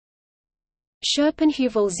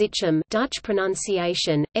Scherpenheuvel-Zichem Dutch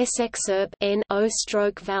pronunciation,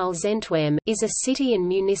 Scherp-N-O-Val-Zentwem, is a city and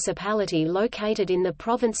municipality located in the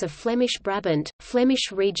province of Flemish Brabant,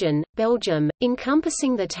 Flemish region, Belgium,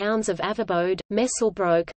 encompassing the towns of Averbode,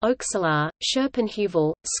 Messelbroek, Okselaar,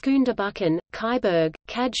 Scherpenheuvel, Schoonderbukken, Keiberg,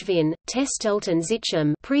 Kajvin, Testelt and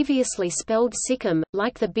Zichem, previously spelled Sikkim,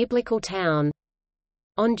 like the biblical town.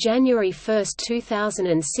 On January 1,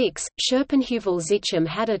 2006, Scherpenheuvel-Zichem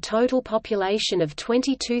had a total population of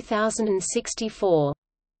 22,064.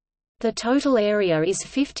 The total area is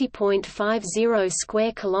 50.50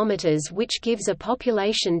 square kilometers, which gives a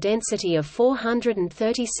population density of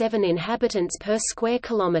 437 inhabitants per square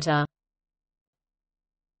kilometer.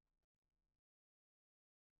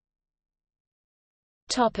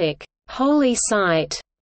 Topic: Holy site.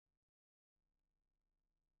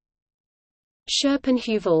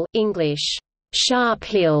 Scherpenheuvel, English, Sharp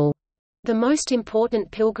Hill, the most important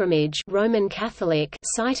pilgrimage Roman Catholic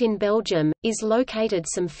site in Belgium, is located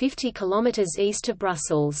some 50 kilometers east of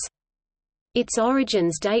Brussels. Its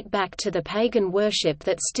origins date back to the pagan worship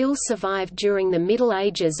that still survived during the Middle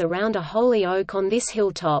Ages around a holy oak on this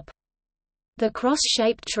hilltop. The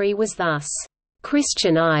cross-shaped tree was thus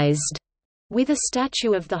Christianized, with a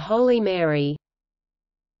statue of the Holy Mary.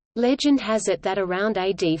 Legend has it that around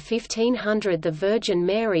AD 1500 the Virgin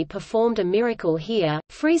Mary performed a miracle here,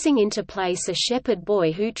 freezing into place a shepherd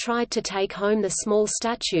boy who tried to take home the small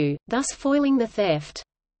statue, thus foiling the theft.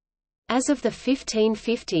 As of the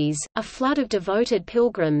 1550s, a flood of devoted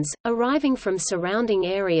pilgrims, arriving from surrounding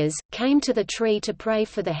areas, came to the tree to pray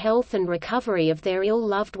for the health and recovery of their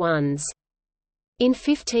ill-loved ones. In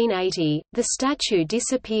 1580, the statue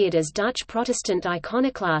disappeared as Dutch Protestant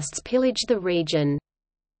iconoclasts pillaged the region.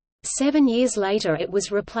 7 years later it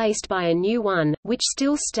was replaced by a new one, which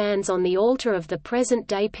still stands on the altar of the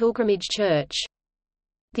present-day pilgrimage church.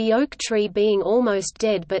 The oak tree being almost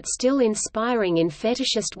dead but still inspiring in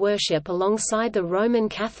fetishist worship alongside the Roman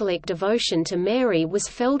Catholic devotion to Mary was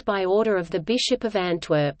felled by order of the Bishop of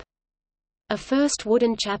Antwerp. A first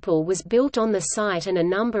wooden chapel was built on the site and a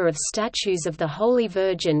number of statues of the Holy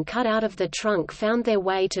Virgin cut out of the trunk found their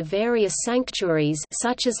way to various sanctuaries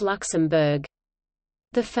such as Luxembourg.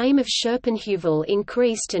 The fame of Scherpenheuvel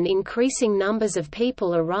increased and increasing numbers of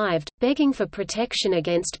people arrived, begging for protection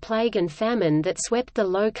against plague and famine that swept the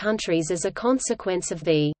Low Countries as a consequence of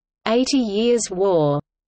the 80 Years' War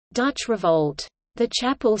Dutch revolt. The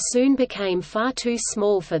chapel soon became far too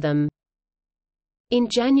small for them. In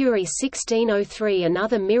January 1603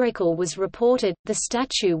 another miracle was reported, the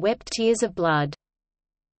statue wept tears of blood.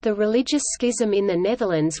 The religious schism in the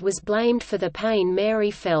Netherlands was blamed for the pain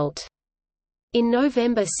Mary felt. In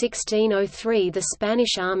November 1603 the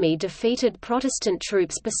Spanish army defeated Protestant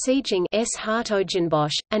troops besieging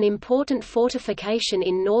Hertogenbosch, an important fortification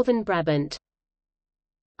in northern Brabant.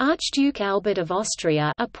 Archduke Albert of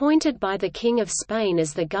Austria, appointed by the King of Spain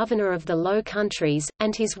as the governor of the Low Countries,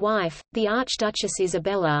 and his wife, the Archduchess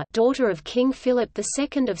Isabella, daughter of King Philip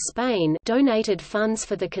II of Spain, donated funds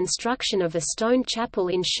for the construction of a stone chapel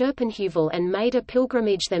in Scherpenheuvel and made a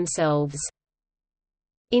pilgrimage themselves.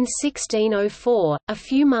 In 1604, a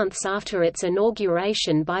few months after its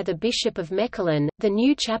inauguration by the Bishop of Mechelen, the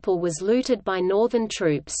new chapel was looted by northern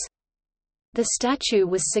troops. The statue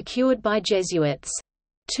was secured by Jesuits.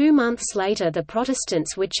 2 months later the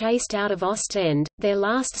Protestants were chased out of Ostend, their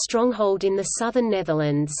last stronghold in the southern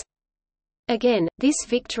Netherlands. Again, this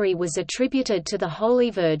victory was attributed to the Holy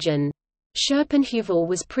Virgin. Scherpenheuvel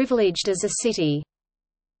was privileged as a city.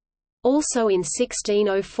 Also in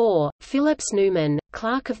 1604, Philips Neumann,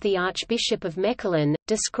 clerk of the Archbishop of Mechelen,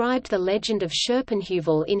 described the legend of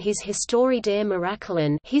Scherpenheuvel in his Historie der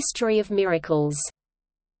Mirakelen, History of Miracles.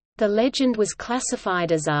 The legend was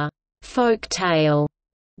classified as a folk tale,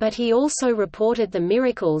 but he also reported the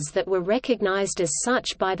miracles that were recognized as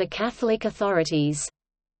such by the Catholic authorities.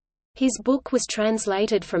 His book was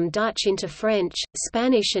translated from Dutch into French,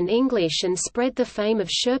 Spanish and English and spread the fame of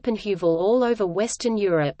Scherpenheuvel all over Western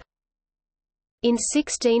Europe. In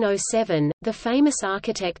 1607, the famous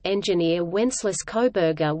architect-engineer Wenceslas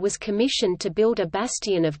Coburger was commissioned to build a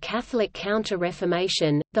bastion of Catholic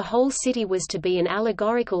counter-Reformation. The whole city was to be an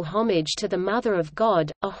allegorical homage to the Mother of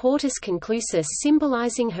God, a hortus conclusus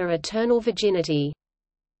symbolizing her eternal virginity.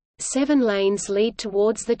 7 lanes lead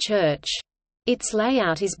towards the church. Its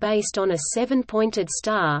layout is based on a 7-pointed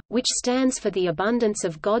star, which stands for the abundance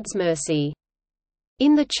of God's mercy.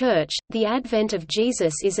 In the Church, the advent of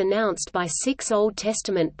Jesus is announced by 6 Old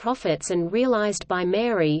Testament prophets and realized by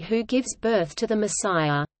Mary who gives birth to the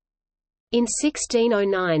Messiah. In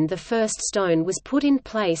 1609 the first stone was put in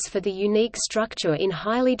place for the unique structure in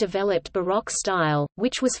highly developed Baroque style,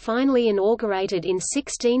 which was finally inaugurated in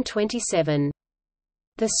 1627.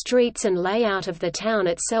 The streets and layout of the town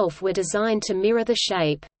itself were designed to mirror the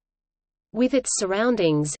shape. With its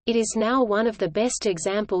surroundings, it is now one of the best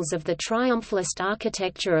examples of the triumphalist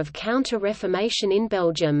architecture of Counter-Reformation in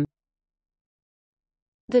Belgium.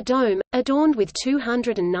 The dome, adorned with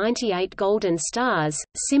 298 golden stars,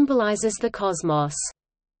 symbolizes the cosmos.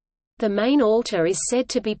 The main altar is said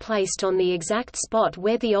to be placed on the exact spot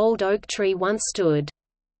where the old oak tree once stood.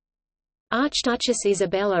 Archduchess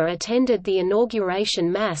Isabella attended the inauguration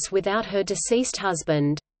mass without her deceased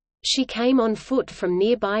husband. She came on foot from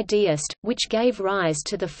nearby Diest, which gave rise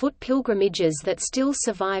to the foot pilgrimages that still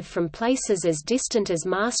survive from places as distant as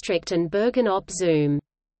Maastricht and Bergen op Zoom.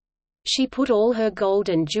 She put all her gold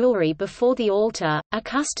and jewelry before the altar, a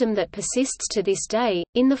custom that persists to this day,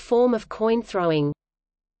 in the form of coin throwing.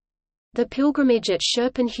 The pilgrimage at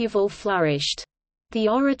Scherpenheuvel flourished. The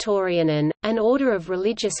Oratorianen, an order of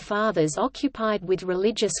religious fathers occupied with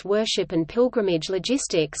religious worship and pilgrimage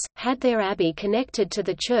logistics, had their abbey connected to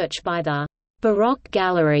the church by the Baroque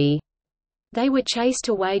gallery. They were chased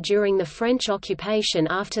away during the French occupation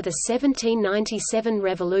after the 1797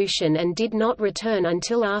 revolution and did not return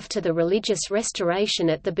until after the religious restoration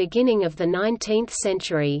at the beginning of the 19th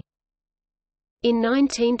century. In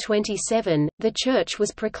 1927, the church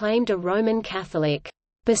was proclaimed a Roman Catholic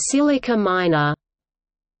Basilica Minor.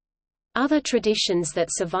 Other traditions that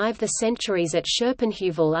survive the centuries at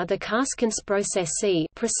Scherpenheuvel are the Karskensprocessie,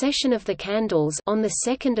 procession of the candles, on the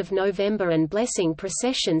 2nd of November, and blessing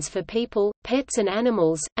processions for people, pets and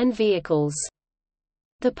animals, and vehicles.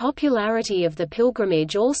 The popularity of the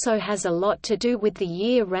pilgrimage also has a lot to do with the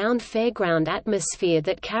year-round fairground atmosphere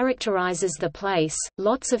that characterizes the place.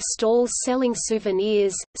 Lots of stalls selling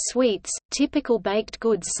souvenirs, sweets, typical baked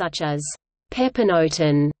goods such as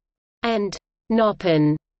peppernoten and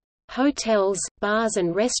noppen. Hotels, bars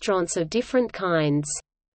and restaurants of different kinds.